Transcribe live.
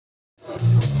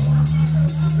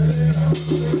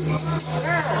You ready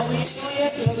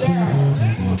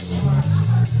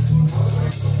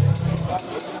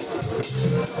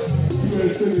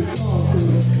to sing this song, too?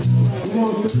 Come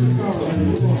on, sing this song,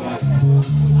 man. Come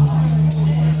on.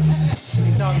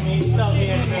 Tell me.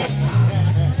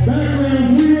 Backgrounds,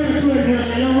 we ready to play, man.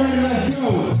 Y'all ready? Let's go.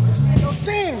 Yo,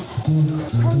 Stan,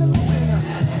 turn the low end up.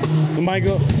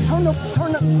 Michael. Turn the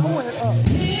low end up.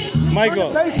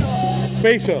 Michael. Turn the bass up.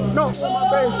 Bass up. No, my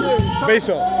bass here. Bass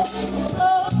up.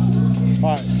 All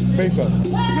right, bass up.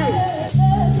 Yeah.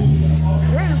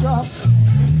 There you go.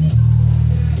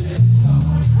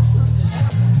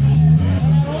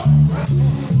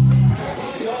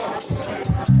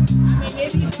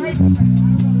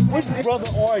 Which brother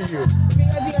are you?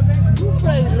 You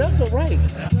play left or right?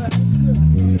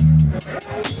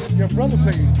 Your brother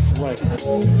plays right.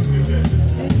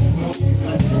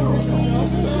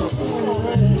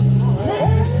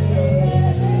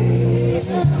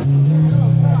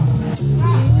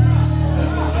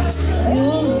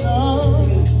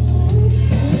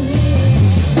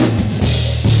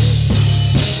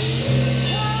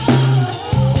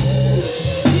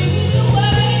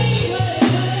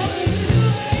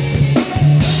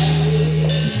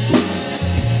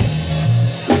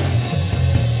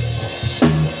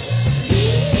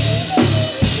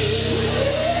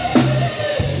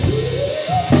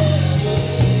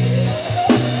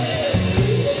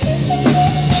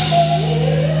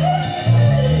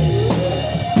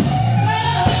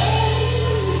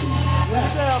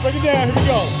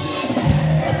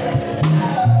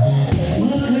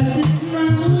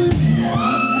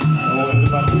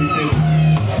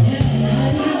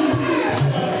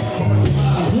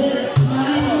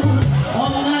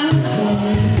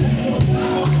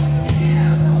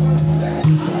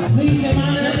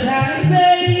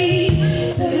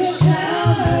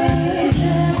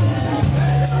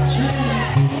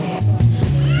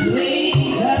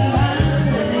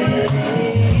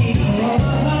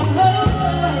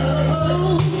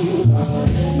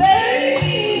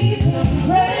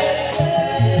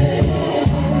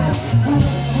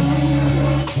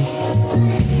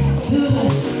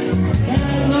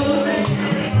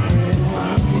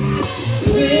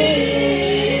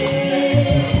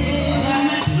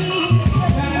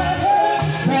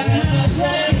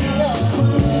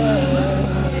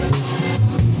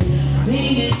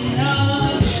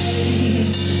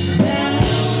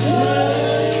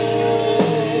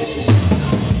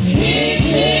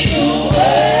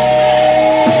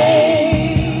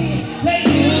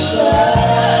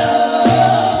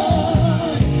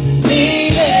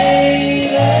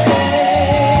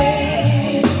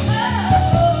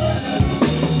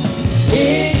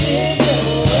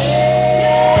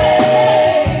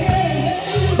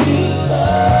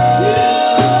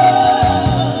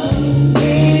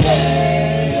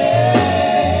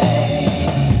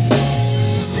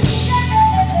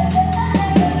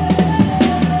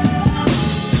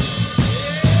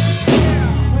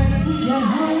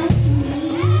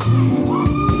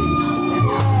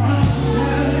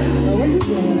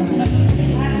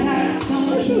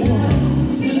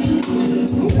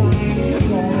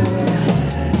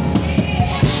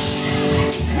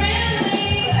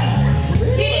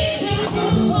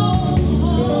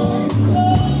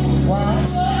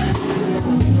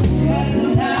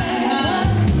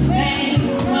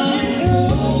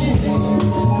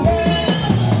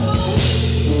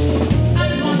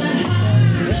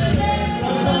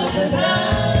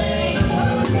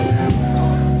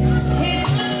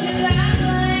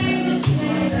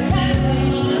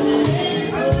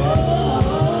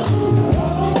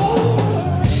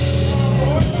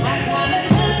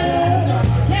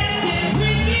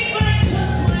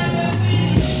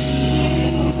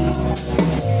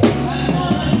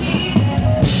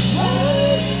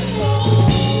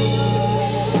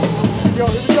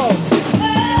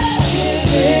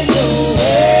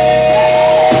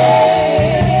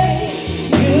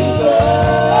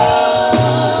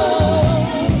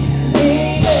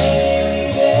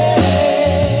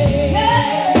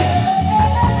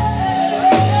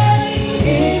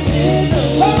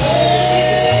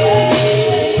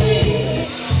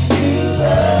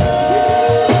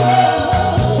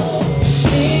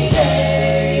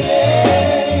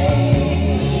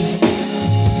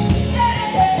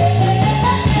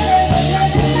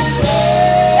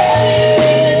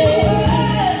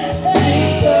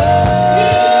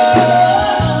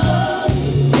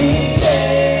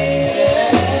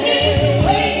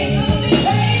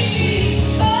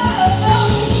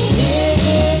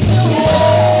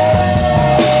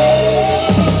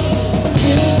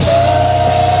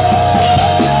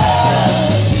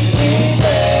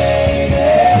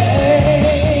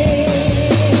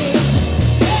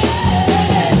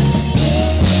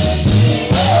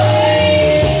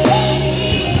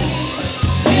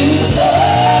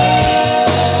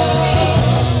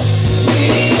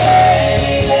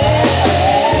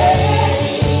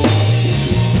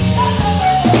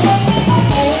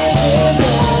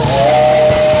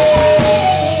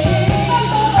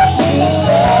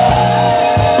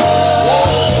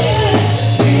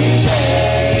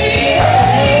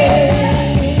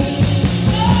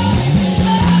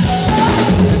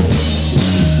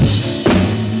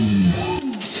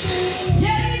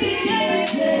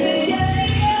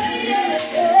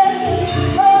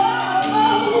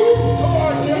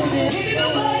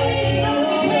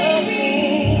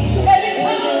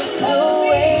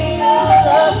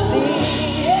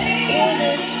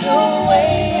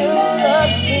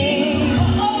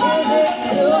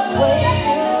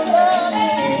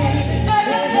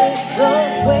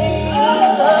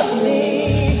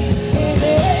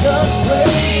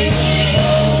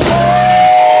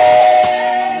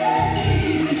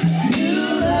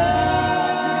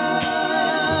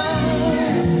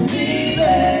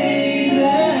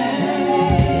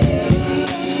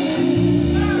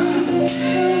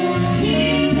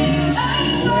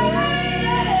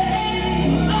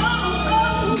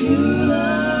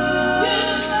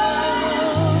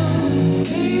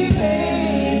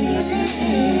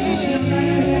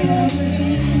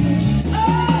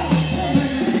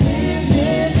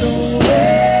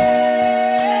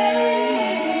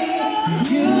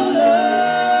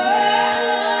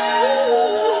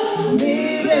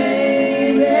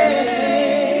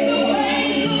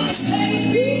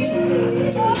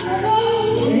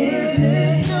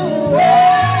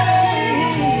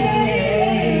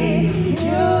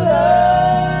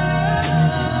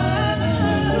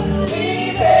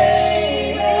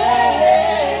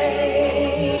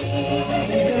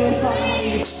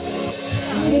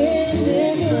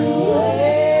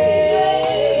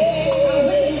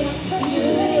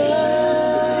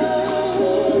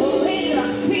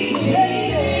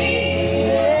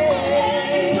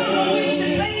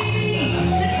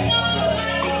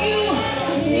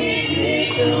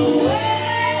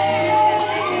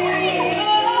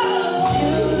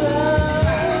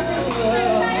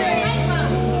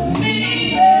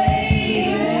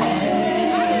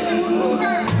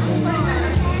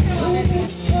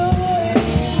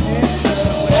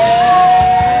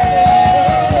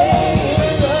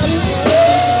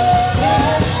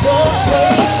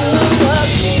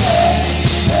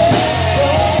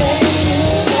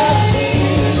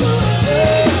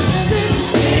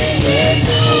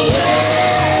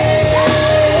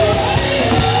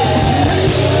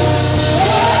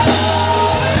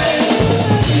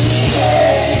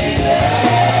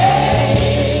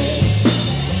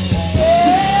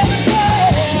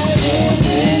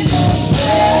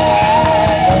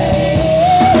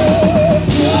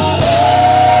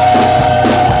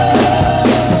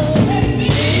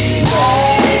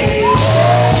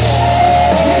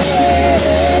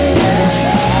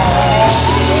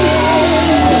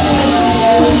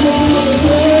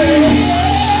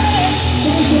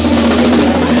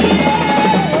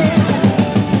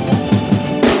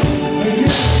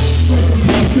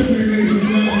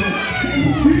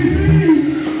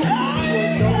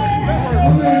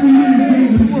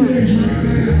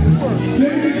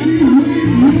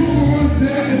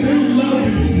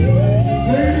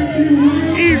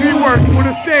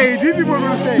 Easy work on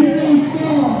the stage.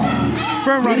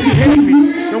 Front runner, you hate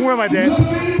me. Don't worry about that.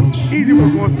 Easy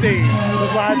work on stage.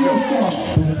 That's why I do.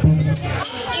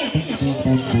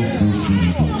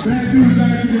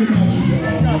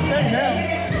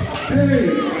 Hey,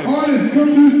 artists, come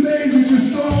to the stage with your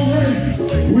song ready.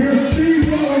 We're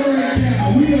speedballing right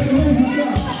now. We are closing this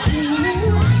up.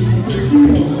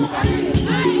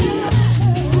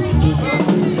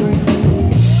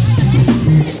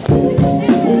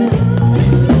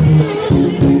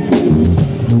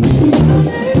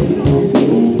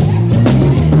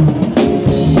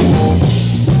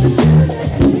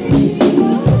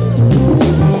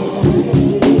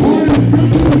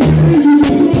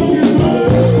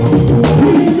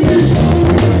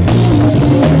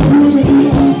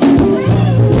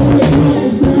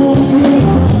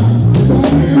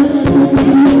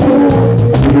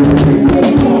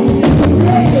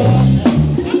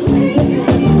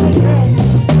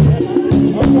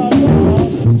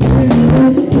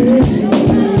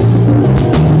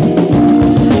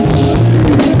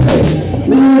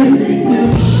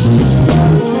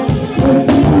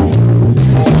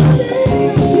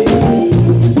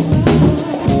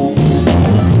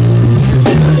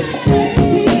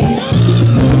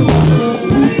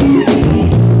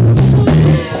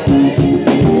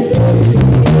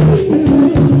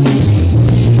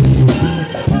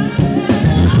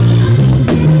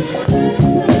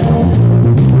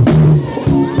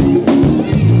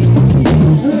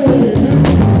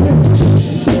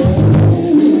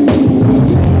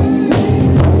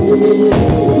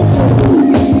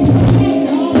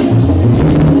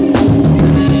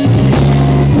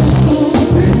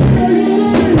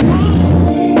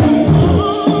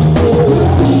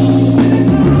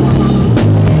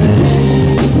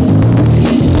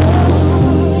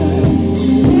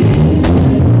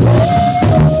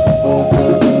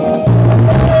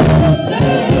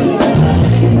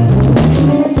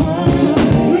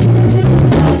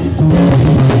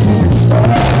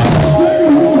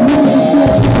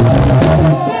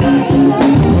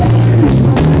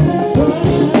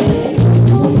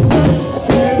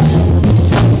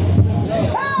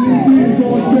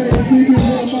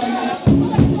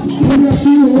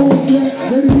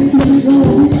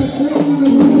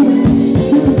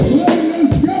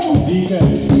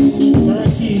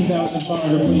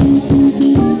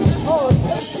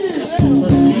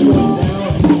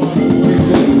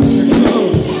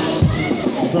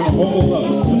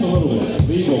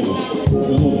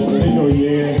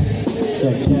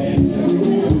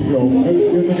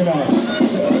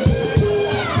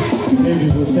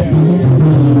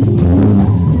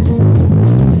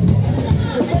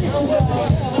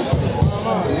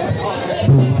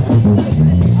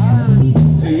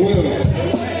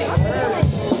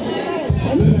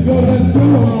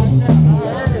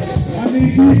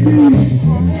 keys.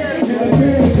 And the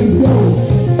band is go.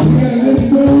 We got a let's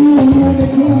go on the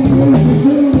clock, ladies and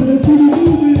gentlemen. Let's keep it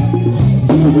moving.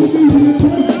 Global music and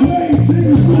press play.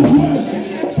 Take us to the west.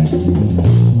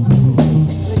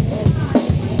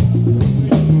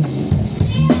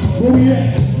 Where we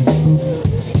at?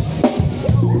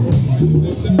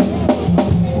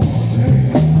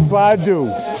 That's what I do.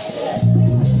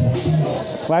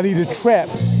 When I need a trap,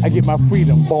 I get my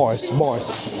freedom. Bars.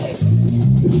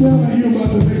 It sounds like you're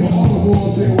about to make an audible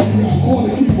all day when you got all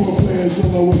the keyboard players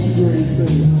don't know what you're going to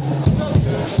say.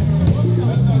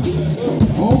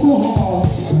 Omaha.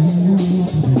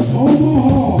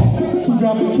 Who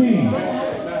dropped the keys?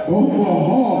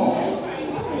 Omaha.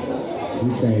 We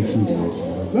can't shoot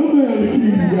it. Somebody on the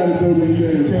keys got to know this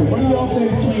damn Yeah, song. bring it off that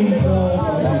keys, so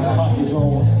that the hot is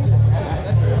on.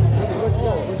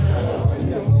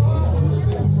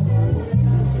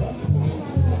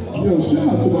 Yo, shout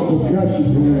out to my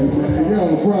percussion man.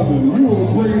 Yo, brother, you will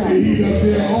bring the heat up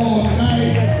there all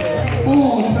night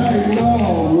long.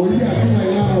 Boy, you got to be like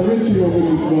Lionel Richie over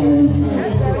this song.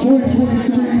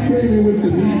 2023 came in with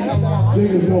some heat.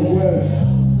 Jacobs Northwest.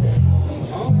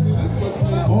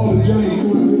 All the journeys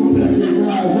going to live on that big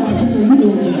guys. Raj, you know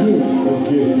what you do. Let's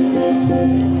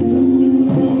get it.